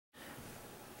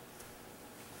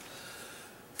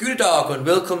Guten Tag and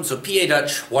welcome to PA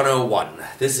Dutch 101.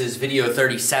 This is video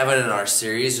 37 in our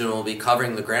series, and we'll be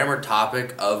covering the grammar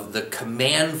topic of the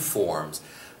command forms.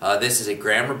 This is a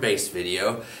grammar-based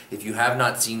video. If you have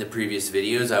not seen the previous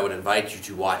videos, I would invite you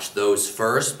to watch those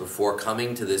first before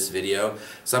coming to this video.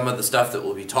 Some of the stuff that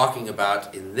we'll be talking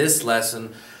about in this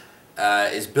lesson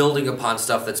is building upon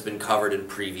stuff that's been covered in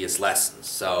previous lessons.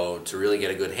 So to really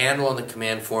get a good handle on the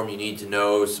command form, you need to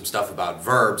know some stuff about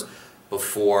verbs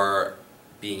before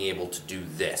being able to do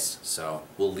this. So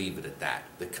we'll leave it at that,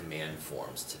 the command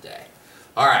forms today.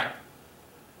 Alright.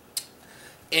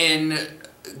 In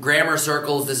grammar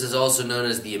circles, this is also known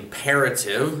as the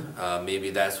imperative.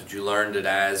 Maybe that's what you learned it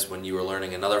as when you were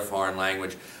learning another foreign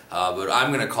language. But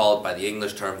I'm going to call it by the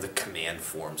English term the command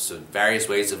form. So various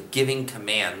ways of giving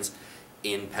commands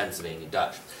in Pennsylvania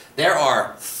Dutch. There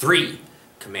are 3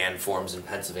 command forms in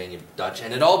Pennsylvania Dutch,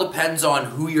 and it all depends on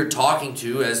who you're talking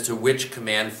to as to which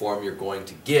command form you're going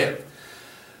to give.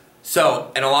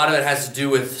 So, and a lot of it has to do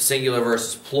with singular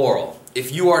versus plural.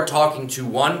 If you are talking to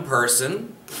one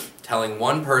person, telling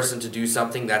one person to do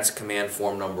something, that's command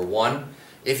form number 1.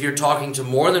 If you're talking to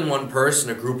more than one person,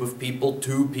 a group of people,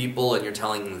 2 people, and you're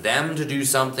telling them to do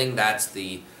something, that's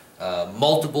the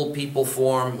multiple people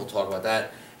form. We'll talk about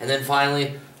that. And then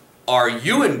finally, are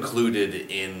you included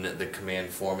in the command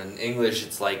form? In English,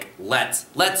 it's like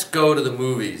let's go to the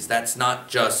movies. That's not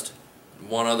just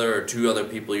one other or 2 other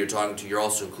people you're talking to. You're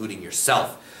also including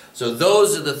yourself. So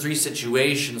those are the 3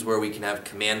 situations where we can have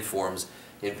command forms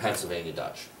in Pennsylvania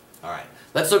Dutch. Alright,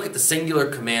 let's look at the singular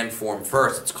command form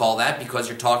first. It's called that because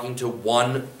you're talking to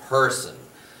one person.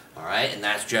 Alright, and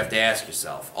that's what you have to ask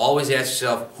yourself. Always ask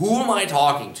yourself, who am I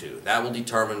talking to? That will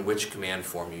determine which command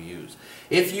form you use.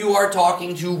 If you are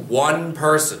talking to one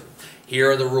person,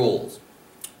 here are the rules.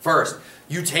 First,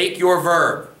 you take your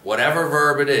verb, whatever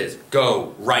verb it is,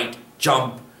 go, write,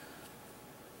 jump,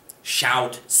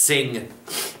 shout, sing.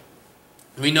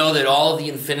 We know that all of the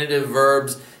infinitive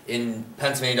verbs in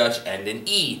Pennsylvania Dutch end in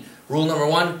E. Rule number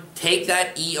 1, take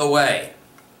that E away.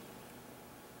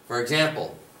 For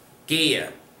example,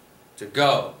 gehe, to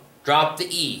go. Drop the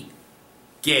E.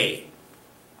 Gehe,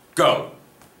 go.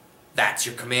 That's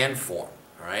your command form.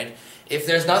 Alright? If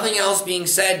there's nothing else being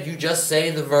said, you just say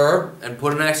the verb and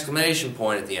put an exclamation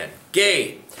point at the end.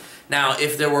 Gehe. Now,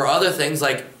 if there were other things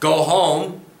like go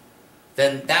home,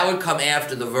 then that would come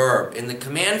after the verb. In the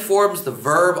command forms, the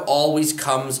verb always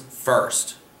comes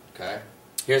first. Okay?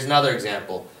 Here's another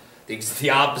example. The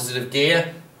opposite of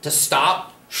gehe, to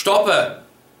stop, stoppen.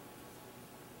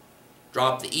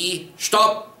 Drop the E,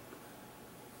 stop.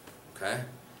 Okay?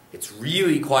 It's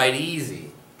really quite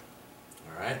easy.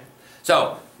 Alright?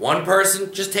 So, one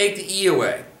person, just take the E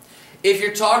away. If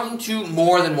you're talking to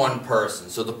more than one person,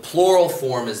 so the plural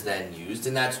form is then used,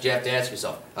 and that's what you have to ask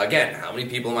yourself. Again, how many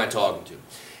people am I talking to?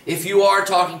 If you are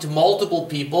talking to multiple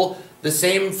people, the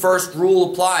same first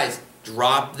rule applies.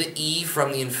 Drop the E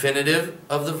from the infinitive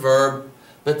of the verb,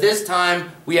 but this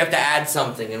time we have to add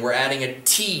something, and we're adding a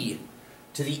T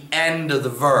to the end of the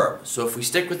verb. So if we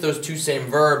stick with those 2 same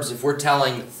verbs, if we're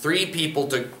telling 3 people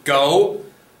to go,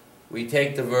 we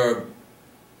take the verb,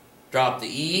 drop the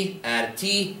E, add a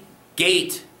T,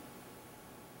 gate.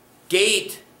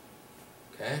 Gate.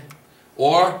 Okay?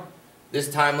 Or, this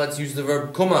time let's use the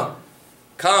verb komme.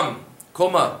 Come.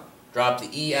 Komme. Drop the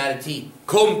E, add a T.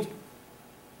 Komt.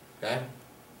 Okay?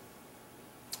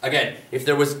 Again, if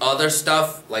there was other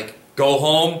stuff, like go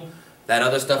home, that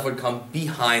other stuff would come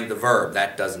behind the verb.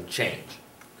 That doesn't change.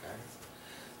 Okay?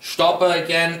 Stoppen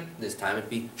again, this time it'd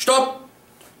be stop.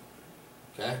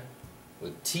 Okay?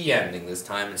 With T ending this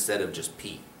time instead of just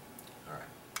P. Alright.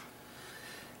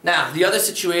 Now, the other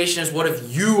situation is what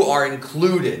if you are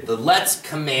included? The let's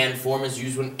command form is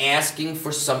used when asking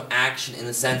for some action in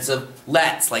the sense of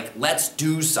let's, like let's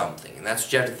do something. And that's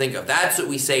what you have to think of. That's what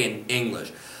we say in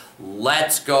English.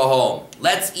 Let's go home.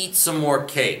 Let's eat some more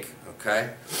cake.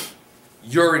 Okay?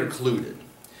 You're included.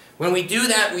 When we do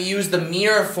that, we use the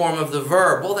mere form of the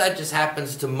verb. Well, that just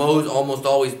happens to almost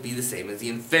always be the same as the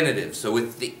infinitive, so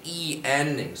with the E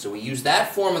ending. So we use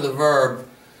that form of the verb,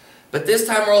 but this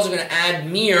time we're also going to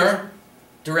add mere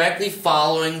directly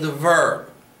following the verb.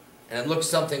 And it looks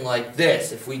something like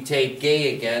this. If we take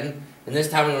gehe again, and this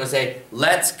time we want to say,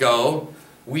 let's go,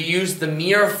 we use the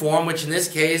mere form, which in this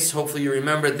case, hopefully you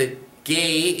remember that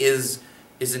gehe is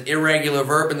an irregular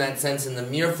verb in that sense, and the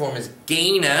mere form is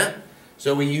gene.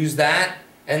 So we use that,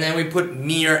 and then we put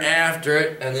mere after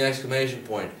it, and the exclamation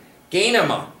point.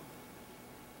 Geenema.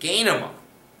 Geenema.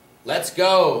 Let's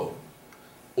go.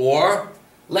 Or,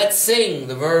 let's sing.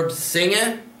 The verb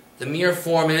singe, the mere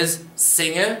form is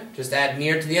singe. Just add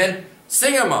mere to the end.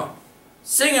 Singema.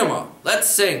 Singema. Let's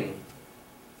sing.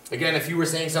 Again, if you were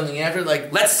saying something after,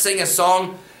 like, let's sing a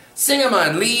song, sing mal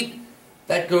ein Lied,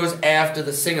 that goes after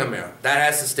the sing mal. That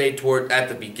has to stay at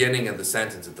the beginning of the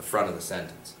sentence, at the front of the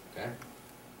sentence. Okay?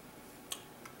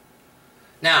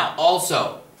 Now,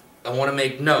 also, I want to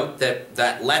make note that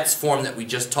that let's form that we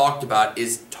just talked about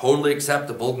is totally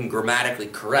acceptable and grammatically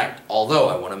correct. Although,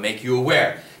 I want to make you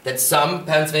aware that some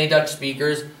Pennsylvania Dutch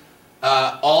speakers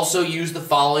also use the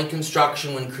following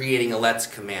construction when creating a let's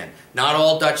command. Not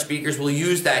all Dutch speakers will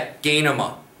use that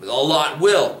genema. A lot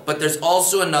will, but there's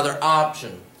also another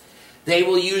option. They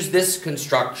will use this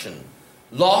construction.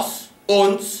 Los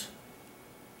uns,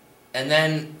 and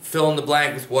then fill in the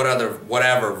blank with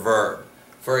whatever verb.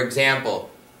 For example,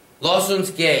 los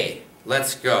uns gehen,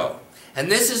 let's go.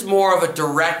 And this is more of a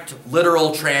direct,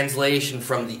 literal translation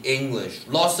from the English.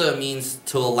 Losse means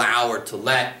to allow or to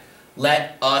let.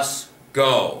 Let us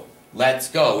go. Let's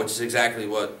go, which is exactly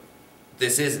what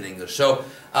this is in English. So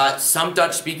some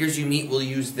Dutch speakers you meet will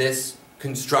use this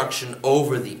construction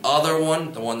over the other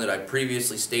one, the one that I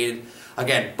previously stated.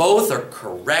 Again, both are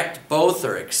correct, both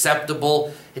are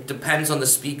acceptable. It depends on the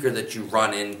speaker that you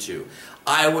run into.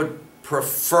 I would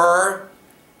prefer,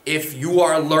 if you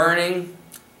are learning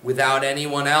without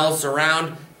anyone else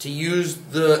around, to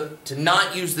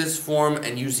not use this form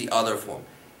and use the other form.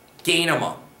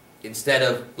 Genema instead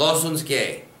of los uns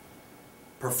gehen,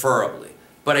 preferably.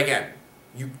 But again,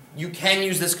 you can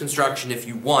use this construction if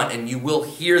you want, and you will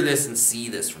hear this and see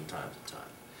this from time to time.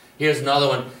 Here's another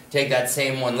one. Take that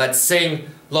same one. Let's sing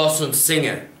los uns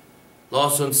singen.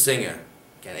 Los uns singen.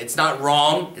 Again, it's not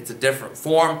wrong. It's a different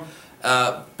form.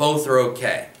 Both are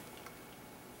okay.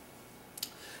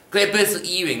 Great bits of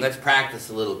evening. Let's practice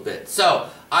a little bit. So,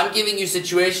 I'm giving you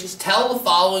situations. Tell the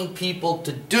following people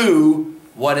to do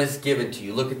what is given to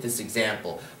you. Look at this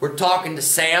example. We're talking to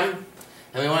Sam,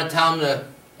 and we want to tell him to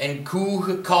een koe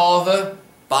kaufen,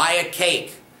 buy a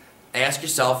cake. Ask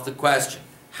yourself the question,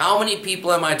 how many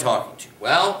people am I talking to?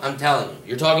 Well, I'm telling you,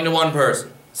 you're talking to one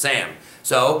person, Sam.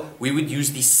 So, we would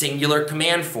use the singular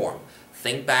command form.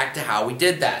 Think back to how we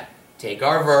did that. Take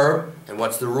our verb, and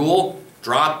what's the rule?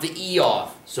 Drop the E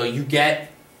off. So you get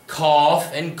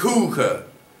kauf and kuchen.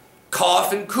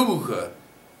 Kauf and kuchen.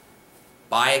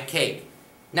 Buy a cake.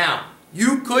 Now,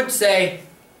 you could say,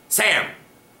 Sam,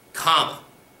 comma,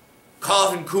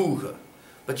 kauf and kuchen.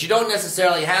 But you don't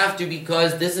necessarily have to,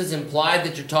 because this is implied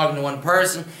that you're talking to one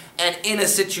person, and in a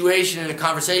situation, in a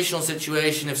conversational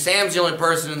situation, if Sam's the only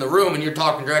person in the room and you're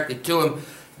talking directly to him,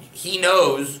 he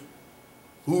knows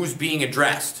who's being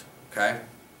addressed. Okay?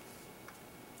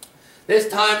 This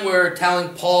time we're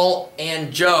telling Paul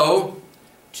and Joe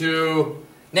to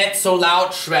net so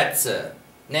laut schwätze.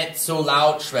 Net so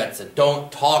laut schwätze. Don't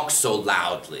talk so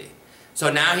loudly. So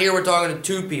now here we're talking to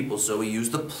two people, so we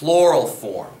use the plural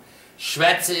form.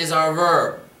 Schwätze is our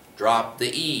verb. Drop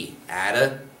the E. Add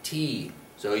a T.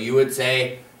 So you would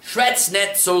say, schwätz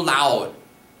net so laut.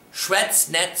 Schwätz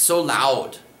net so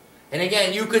laut. And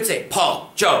again, you could say,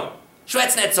 Paul, Joe,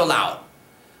 schwätz net so laut.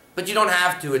 But you don't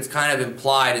have to. It's kind of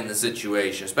implied in the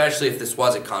situation, especially if this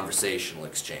was a conversational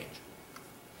exchange.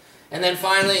 And then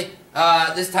finally,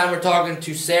 this time we're talking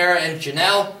to Sarah and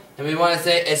Janelle, and we want to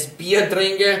say, es Bier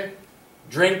trinke,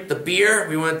 drink the beer.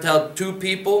 We want to tell two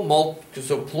people,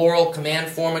 so plural command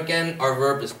form again. Our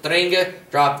verb is trinke,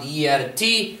 drop the E, add a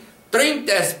T. Drink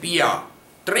das Bier,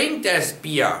 drink das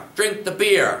Bier, drink the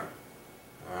beer.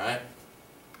 Alright?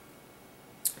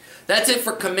 That's it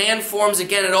for command forms.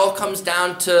 Again, it all comes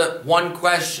down to one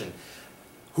question.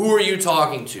 Who are you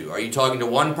talking to? Are you talking to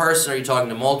one person? Are you talking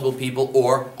to multiple people?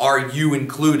 Or are you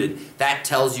included? That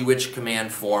tells you which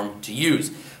command form to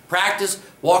use. Practice,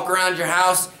 walk around your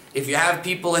house. If you have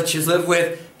people that you live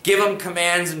with, give them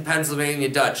commands in Pennsylvania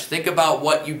Dutch. Think about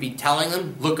what you'd be telling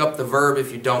them. Look up the verb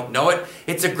if you don't know it.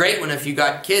 It's a great one if you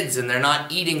got kids and they're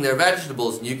not eating their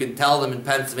vegetables, and you can tell them in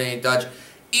Pennsylvania Dutch,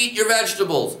 eat your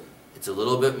vegetables. It's a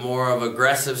little bit more of an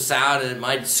aggressive sound, and it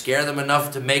might scare them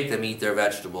enough to make them eat their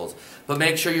vegetables. But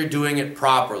make sure you're doing it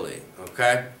properly,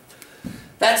 okay?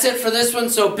 That's it for this one,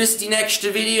 so bis die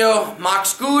nächste Video.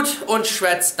 Mach's gut und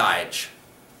schwätz Deutsch.